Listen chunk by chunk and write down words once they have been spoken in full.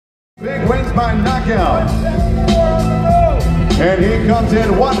wins by knockout. And he comes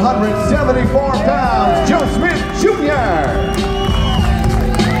in 174 pounds, Joe Smith Jr.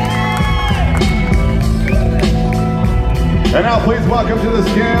 And now please welcome to the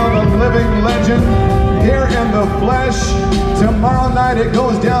scale the living legend here in the flesh. Tomorrow night it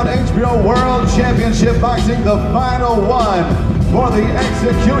goes down, HBO World Championship Boxing, the final one for the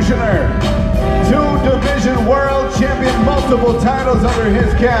Executioner. 2-division world champion, multiple titles under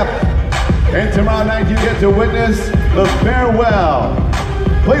his cap. And tomorrow night you get to witness the farewell.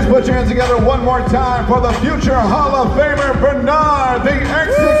 Please put your hands together one more time for the future Hall of Famer, Bernard the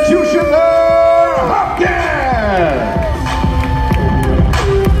Executioner Hopkins.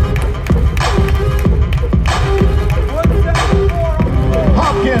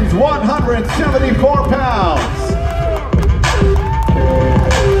 Hopkins, 174 pounds.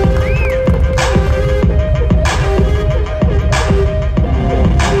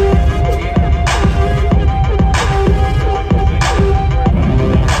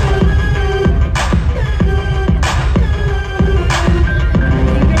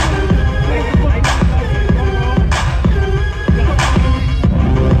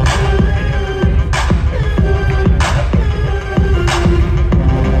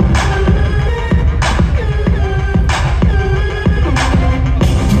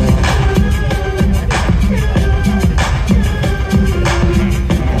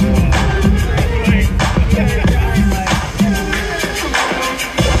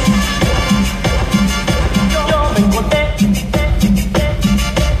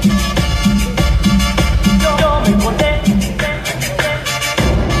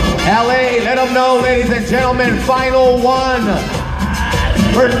 Let them know, ladies and gentlemen, final one.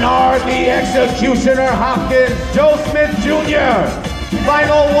 Bernard the Executioner Hopkins, Joe Smith Jr.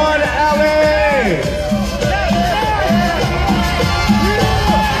 Final one, LA.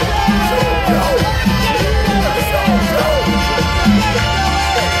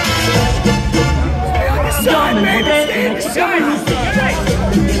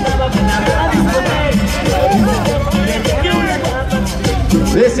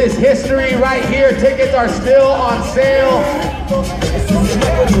 This is history right here. Tickets are still on sale.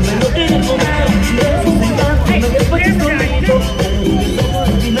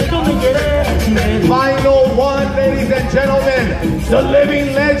 Final one, ladies and gentlemen. The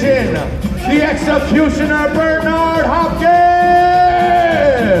living legend, the Executioner Bernard Hopkins.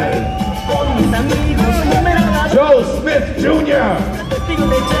 Joe Smith Jr.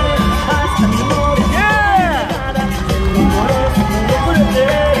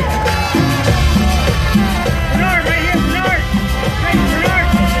 Bernard, right here, Bernard. Right, Bernard.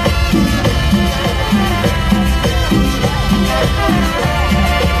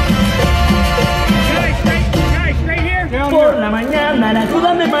 Guys, right here. Por la mañana la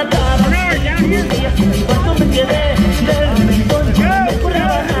duda me mataba. Bernard, down here. Cuando me quedé no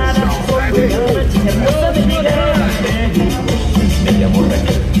recordaba nada. Hermosa me ella borra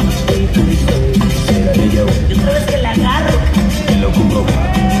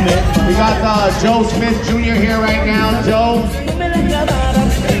We got Joe Smith Jr. here right now. Joe,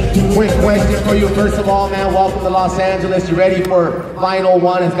 quick question for you. First of all, man, welcome to Los Angeles. You ready for final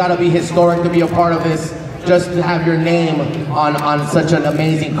one? It's got to be historic to be a part of this, just to have your name on such an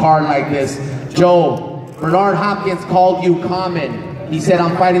amazing card like this. Joe, Bernard Hopkins called you common. He said,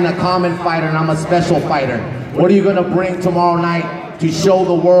 I'm fighting a common fighter and I'm a special fighter. What are you going to bring tomorrow night to show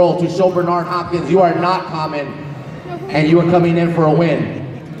the world, to show Bernard Hopkins you are not common and you are coming in for a win?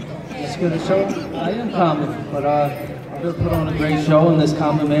 It's going to show I am common, but I'm going to put on a great show and this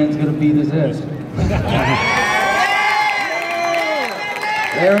common man's going to beat his ass.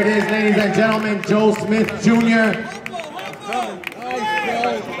 There it is, ladies and gentlemen, Joe Smith Jr.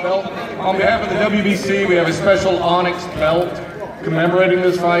 On behalf of the WBC, we have a special Onyx belt commemorating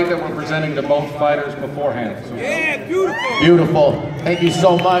this fight that we're presenting to both fighters beforehand. So, Yeah, beautiful. Beautiful. Thank you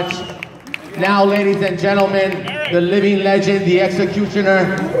so much. Now, ladies and gentlemen, the living legend, the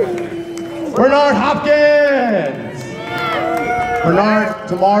Executioner, Bernard Hopkins. Bernard,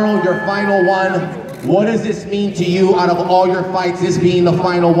 tomorrow, your final one. What does this mean to you out of all your fights, this being the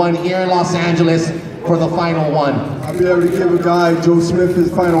final one here in Los Angeles for the final one? I'll be able to give a guy, Joe Smith, his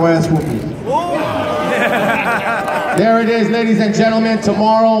final ass whooping. There it is, ladies and gentlemen,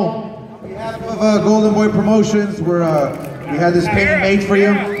 tomorrow. On behalf of Golden Boy Promotions, we had this painting made for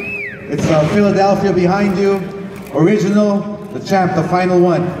you. It's Philadelphia behind you. Original, the champ, the final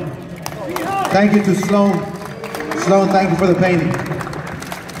one. Thank you to Sloan. Sloan, thank you for the painting.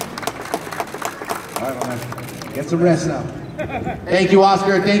 All right, man. Get some rest now. Thank you,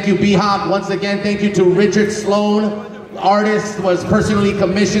 Oscar. Thank you, B-Hop. Once again, thank you to Richard Sloan. artist was personally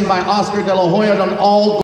commissioned by Oscar De La Hoya on all